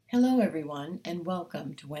Hello, everyone, and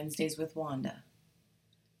welcome to Wednesdays with Wanda.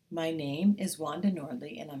 My name is Wanda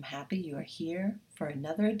Nordley, and I'm happy you are here for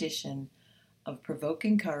another edition of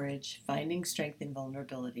Provoking Courage, Finding Strength in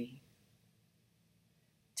Vulnerability.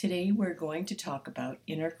 Today, we're going to talk about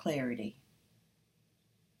inner clarity.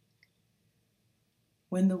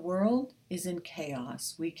 When the world is in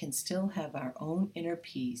chaos, we can still have our own inner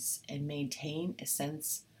peace and maintain a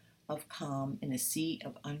sense of calm in a sea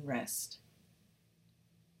of unrest.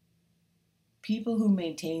 People who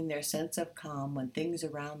maintain their sense of calm when things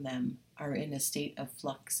around them are in a state of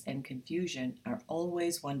flux and confusion are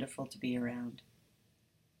always wonderful to be around.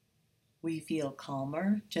 We feel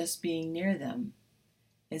calmer just being near them,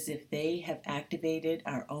 as if they have activated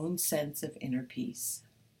our own sense of inner peace.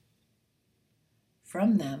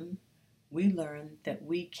 From them, we learn that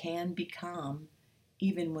we can be calm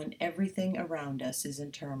even when everything around us is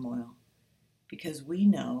in turmoil, because we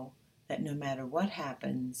know that no matter what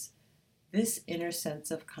happens, this inner sense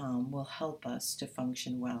of calm will help us to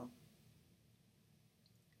function well.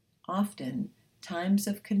 Often, times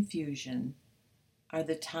of confusion are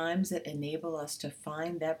the times that enable us to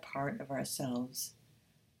find that part of ourselves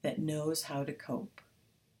that knows how to cope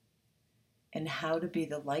and how to be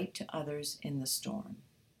the light to others in the storm.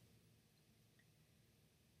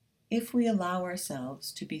 If we allow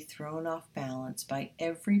ourselves to be thrown off balance by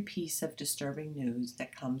every piece of disturbing news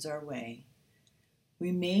that comes our way,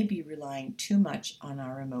 we may be relying too much on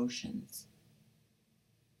our emotions.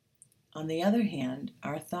 On the other hand,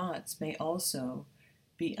 our thoughts may also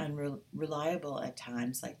be unreliable at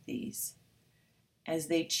times like these, as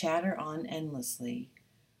they chatter on endlessly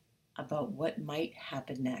about what might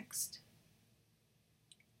happen next.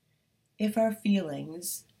 If our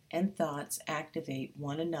feelings and thoughts activate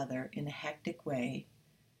one another in a hectic way,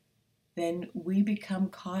 then we become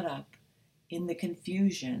caught up in the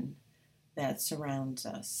confusion that surrounds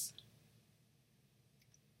us.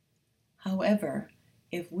 However,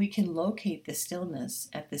 if we can locate the stillness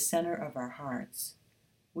at the center of our hearts,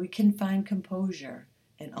 we can find composure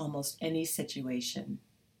in almost any situation.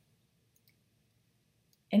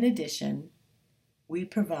 In addition, we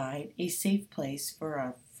provide a safe place for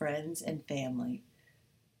our friends and family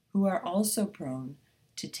who are also prone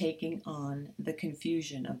to taking on the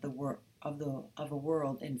confusion of a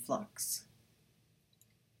world in flux.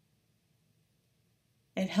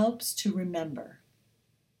 It helps to remember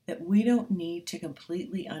that we don't need to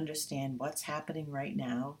completely understand what's happening right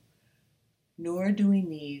now, nor do we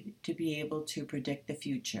need to be able to predict the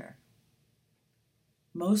future.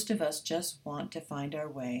 Most of us just want to find our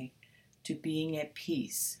way to being at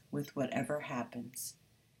peace with whatever happens,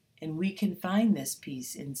 and we can find this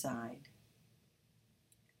peace inside.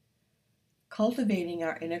 Cultivating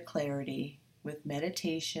our inner clarity with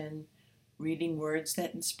meditation, reading words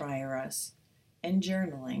that inspire us, and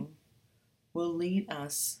journaling will lead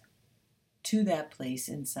us to that place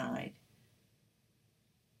inside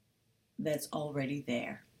that's already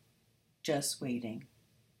there, just waiting.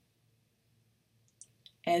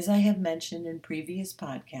 As I have mentioned in previous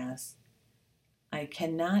podcasts, I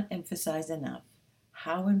cannot emphasize enough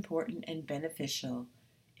how important and beneficial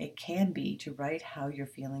it can be to write how you're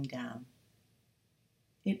feeling down.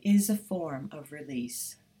 It is a form of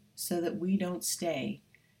release so that we don't stay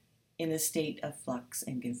in a state of flux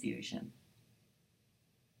and confusion.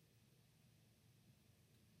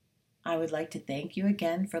 I would like to thank you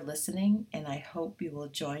again for listening, and I hope you will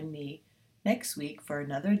join me next week for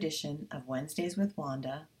another edition of Wednesdays with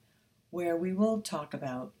Wanda, where we will talk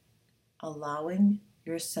about allowing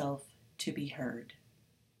yourself to be heard.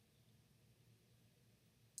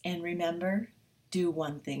 And remember, do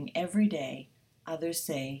one thing every day others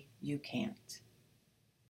say you can't.